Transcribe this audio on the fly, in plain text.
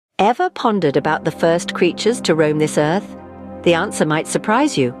Ever pondered about the first creatures to roam this earth? The answer might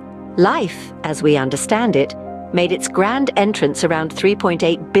surprise you. Life, as we understand it, made its grand entrance around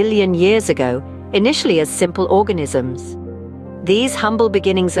 3.8 billion years ago, initially as simple organisms. These humble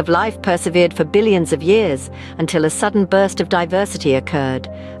beginnings of life persevered for billions of years until a sudden burst of diversity occurred,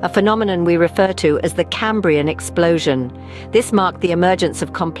 a phenomenon we refer to as the Cambrian explosion. This marked the emergence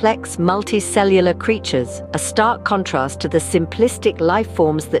of complex, multicellular creatures, a stark contrast to the simplistic life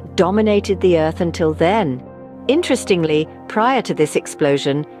forms that dominated the Earth until then. Interestingly, prior to this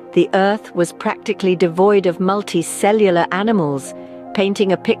explosion, the Earth was practically devoid of multicellular animals,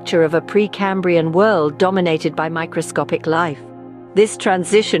 painting a picture of a Precambrian world dominated by microscopic life. This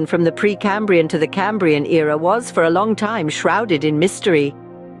transition from the Precambrian to the Cambrian era was, for a long time, shrouded in mystery.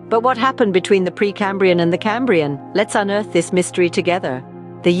 But what happened between the Precambrian and the Cambrian? Let's unearth this mystery together.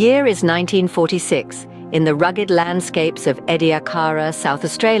 The year is 1946. In the rugged landscapes of Ediacaran, South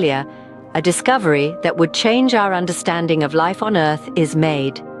Australia, a discovery that would change our understanding of life on Earth is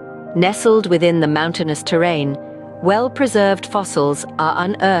made. Nestled within the mountainous terrain, well-preserved fossils are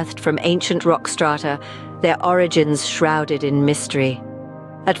unearthed from ancient rock strata, their origins shrouded in mystery.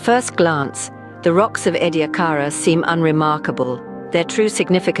 At first glance, the rocks of Ediacaran seem unremarkable, their true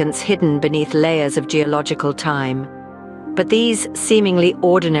significance hidden beneath layers of geological time. But these seemingly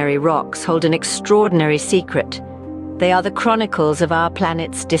ordinary rocks hold an extraordinary secret. They are the chronicles of our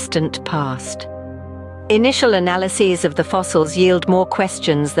planet's distant past. Initial analyses of the fossils yield more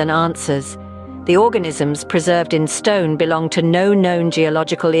questions than answers. The organisms preserved in stone belong to no known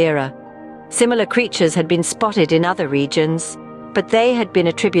geological era. Similar creatures had been spotted in other regions, but they had been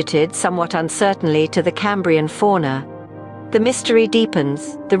attributed, somewhat uncertainly, to the Cambrian fauna. The mystery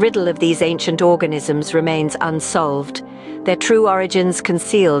deepens. The riddle of these ancient organisms remains unsolved, their true origins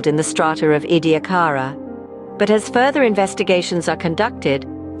concealed in the strata of Ediacaran. But as further investigations are conducted,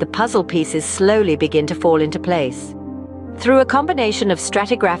 the puzzle pieces slowly begin to fall into place. Through a combination of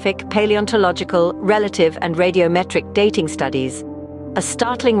stratigraphic, paleontological, relative and radiometric dating studies, a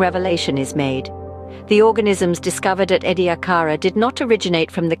startling revelation is made. The organisms discovered at Ediacaran did not originate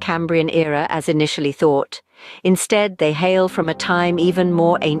from the Cambrian era as initially thought. Instead, they hail from a time even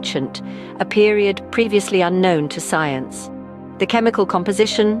more ancient, a period previously unknown to science. The chemical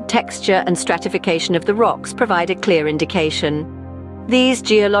composition, texture and stratification of the rocks provide a clear indication. These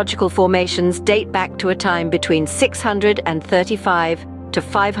geological formations date back to a time between 635 to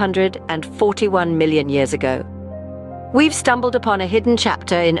 541 million years ago. We've stumbled upon a hidden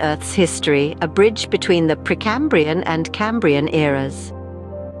chapter in Earth's history, a bridge between the Precambrian and Cambrian eras.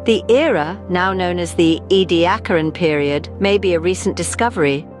 The era, now known as the Ediacaran Period, may be a recent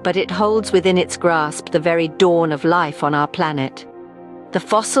discovery, but it holds within its grasp the very dawn of life on our planet. The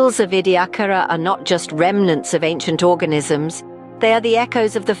fossils of Ediacaran are not just remnants of ancient organisms. They are the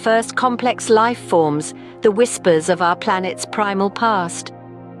echoes of the first complex life forms, the whispers of our planet's primal past.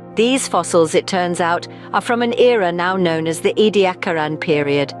 These fossils, it turns out, are from an era now known as the Ediacaran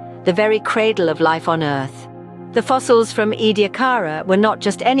Period, the very cradle of life on Earth. The fossils from Ediacaran were not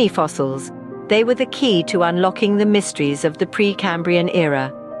just any fossils. They were the key to unlocking the mysteries of the Precambrian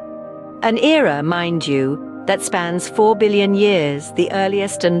era. An era, mind you, that spans 4 billion years, the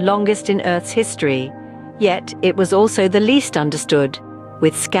earliest and longest in Earth's history. Yet it was also the least understood,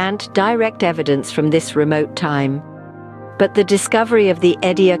 with scant direct evidence from this remote time. But the discovery of the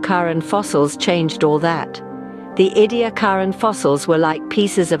Ediacaran fossils changed all that. The Ediacaran fossils were like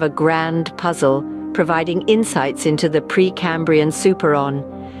pieces of a grand puzzle, providing insights into the Precambrian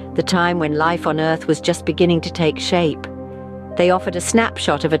superon, the time when life on Earth was just beginning to take shape. They offered a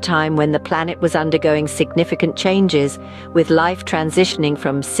snapshot of a time when the planet was undergoing significant changes, with life transitioning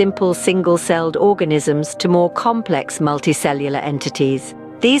from simple single-celled organisms to more complex multicellular entities.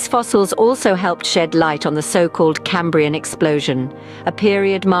 These fossils also helped shed light on the so-called Cambrian explosion, a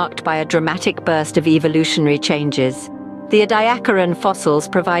period marked by a dramatic burst of evolutionary changes. The Ediacaran fossils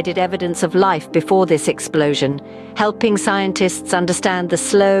provided evidence of life before this explosion, helping scientists understand the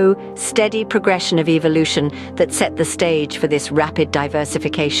slow, steady progression of evolution that set the stage for this rapid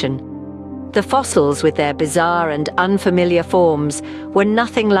diversification. The fossils, with their bizarre and unfamiliar forms, were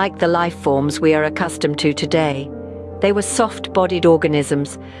nothing like the life forms we are accustomed to today. They were soft-bodied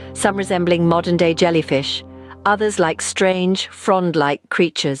organisms, some resembling modern-day jellyfish, others like strange, frond-like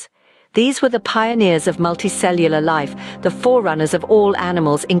creatures. These were the pioneers of multicellular life, the forerunners of all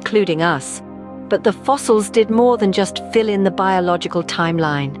animals, including us. But the fossils did more than just fill in the biological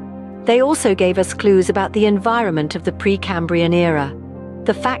timeline. They also gave us clues about the environment of the Precambrian era.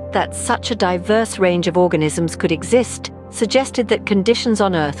 The fact that such a diverse range of organisms could exist suggested that conditions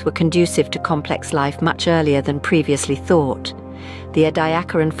on Earth were conducive to complex life much earlier than previously thought. The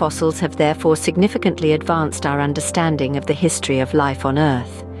Ediacaran fossils have therefore significantly advanced our understanding of the history of life on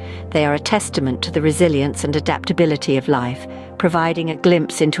Earth. They are a testament to the resilience and adaptability of life, providing a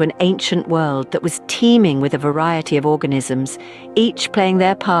glimpse into an ancient world that was teeming with a variety of organisms, each playing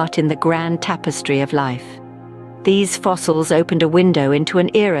their part in the grand tapestry of life. These fossils opened a window into an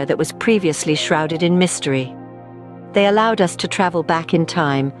era that was previously shrouded in mystery. They allowed us to travel back in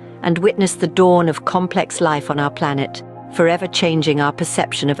time and witness the dawn of complex life on our planet, forever changing our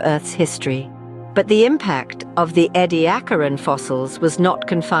perception of Earth's history. But the impact of the Ediacaran fossils was not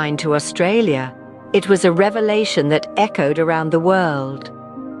confined to Australia. It was a revelation that echoed around the world.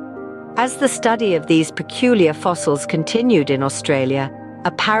 As the study of these peculiar fossils continued in Australia,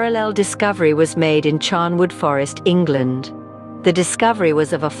 a parallel discovery was made in Charnwood Forest, England. The discovery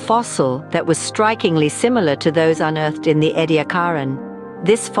was of a fossil that was strikingly similar to those unearthed in the Ediacaran.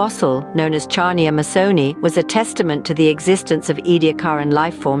 This fossil, known as Charnia masoni, was a testament to the existence of Ediacaran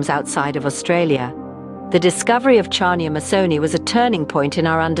lifeforms outside of Australia. The discovery of Charnia masoni was a turning point in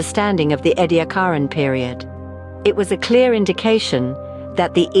our understanding of the Ediacaran period. It was a clear indication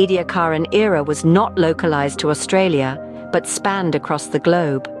that the Ediacaran era was not localized to Australia, but spanned across the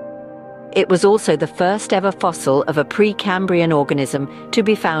globe. It was also the first ever fossil of a Precambrian organism to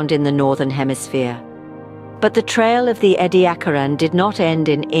be found in the Northern Hemisphere. But the trail of the Ediacaran did not end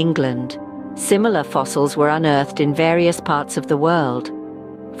in England. Similar fossils were unearthed in various parts of the world.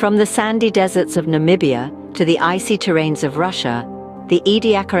 From the sandy deserts of Namibia to the icy terrains of Russia, the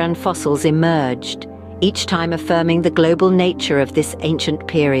Ediacaran fossils emerged, each time affirming the global nature of this ancient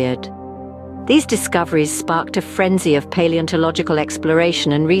period. These discoveries sparked a frenzy of paleontological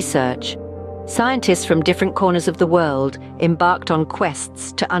exploration and research. Scientists from different corners of the world embarked on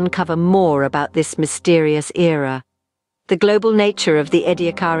quests to uncover more about this mysterious era. The global nature of the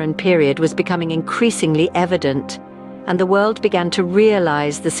Ediacaran period was becoming increasingly evident, and the world began to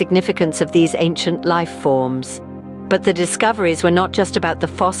realize the significance of these ancient life forms. But the discoveries were not just about the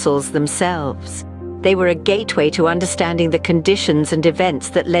fossils themselves. They were a gateway to understanding the conditions and events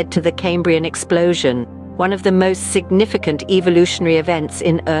that led to the Cambrian explosion, one of the most significant evolutionary events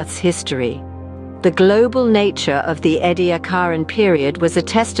in Earth's history. The global nature of the Ediacaran period was a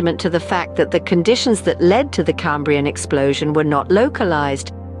testament to the fact that the conditions that led to the Cambrian explosion were not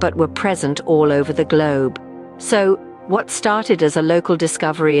localized, but were present all over the globe. So, what started as a local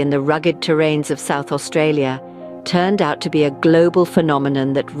discovery in the rugged terrains of South Australia turned out to be a global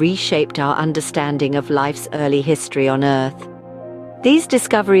phenomenon that reshaped our understanding of life's early history on Earth. These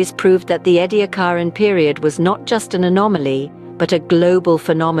discoveries proved that the Ediacaran period was not just an anomaly, but a global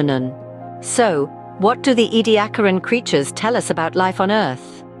phenomenon. So, what do the Ediacaran creatures tell us about life on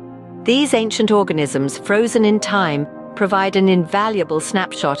Earth? These ancient organisms, frozen in time, provide an invaluable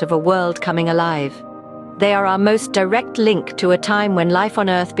snapshot of a world coming alive. They are our most direct link to a time when life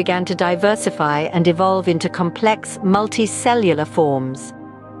on Earth began to diversify and evolve into complex, multicellular forms.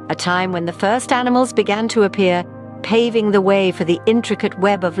 A time when the first animals began to appear, paving the way for the intricate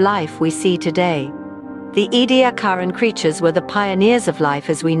web of life we see today. The Ediacaran creatures were the pioneers of life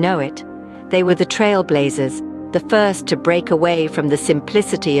as we know it. They were the trailblazers, the first to break away from the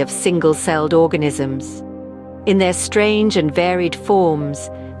simplicity of single-celled organisms. In their strange and varied forms,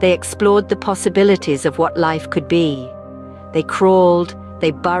 they explored the possibilities of what life could be. They crawled,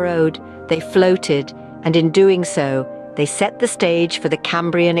 they burrowed, they floated, and in doing so, they set the stage for the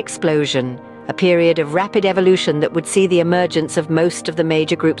Cambrian explosion, a period of rapid evolution that would see the emergence of most of the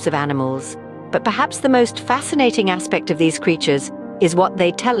major groups of animals. But perhaps the most fascinating aspect of these creatures is what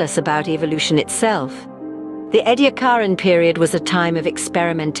they tell us about evolution itself. The Ediacaran period was a time of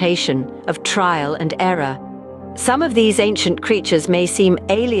experimentation, of trial and error. Some of these ancient creatures may seem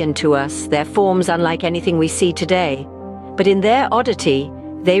alien to us, their forms unlike anything we see today, but in their oddity,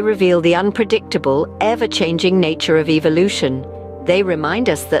 they reveal the unpredictable, ever-changing nature of evolution. They remind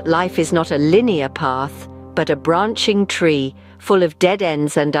us that life is not a linear path, but a branching tree, full of dead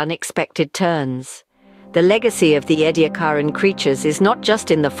ends and unexpected turns. The legacy of the Ediacaran creatures is not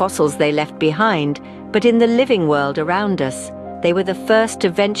just in the fossils they left behind, but in the living world around us. They were the first to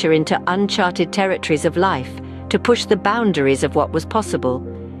venture into uncharted territories of life, to push the boundaries of what was possible.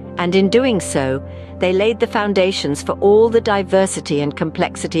 And in doing so, they laid the foundations for all the diversity and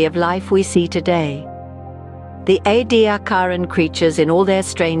complexity of life we see today. The Ediacaran creatures, in all their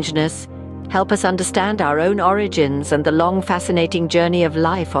strangeness, help us understand our own origins and the long, fascinating journey of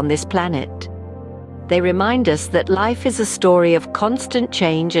life on this planet. They remind us that life is a story of constant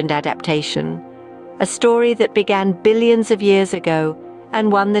change and adaptation, a story that began billions of years ago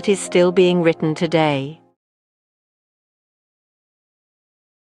and one that is still being written today.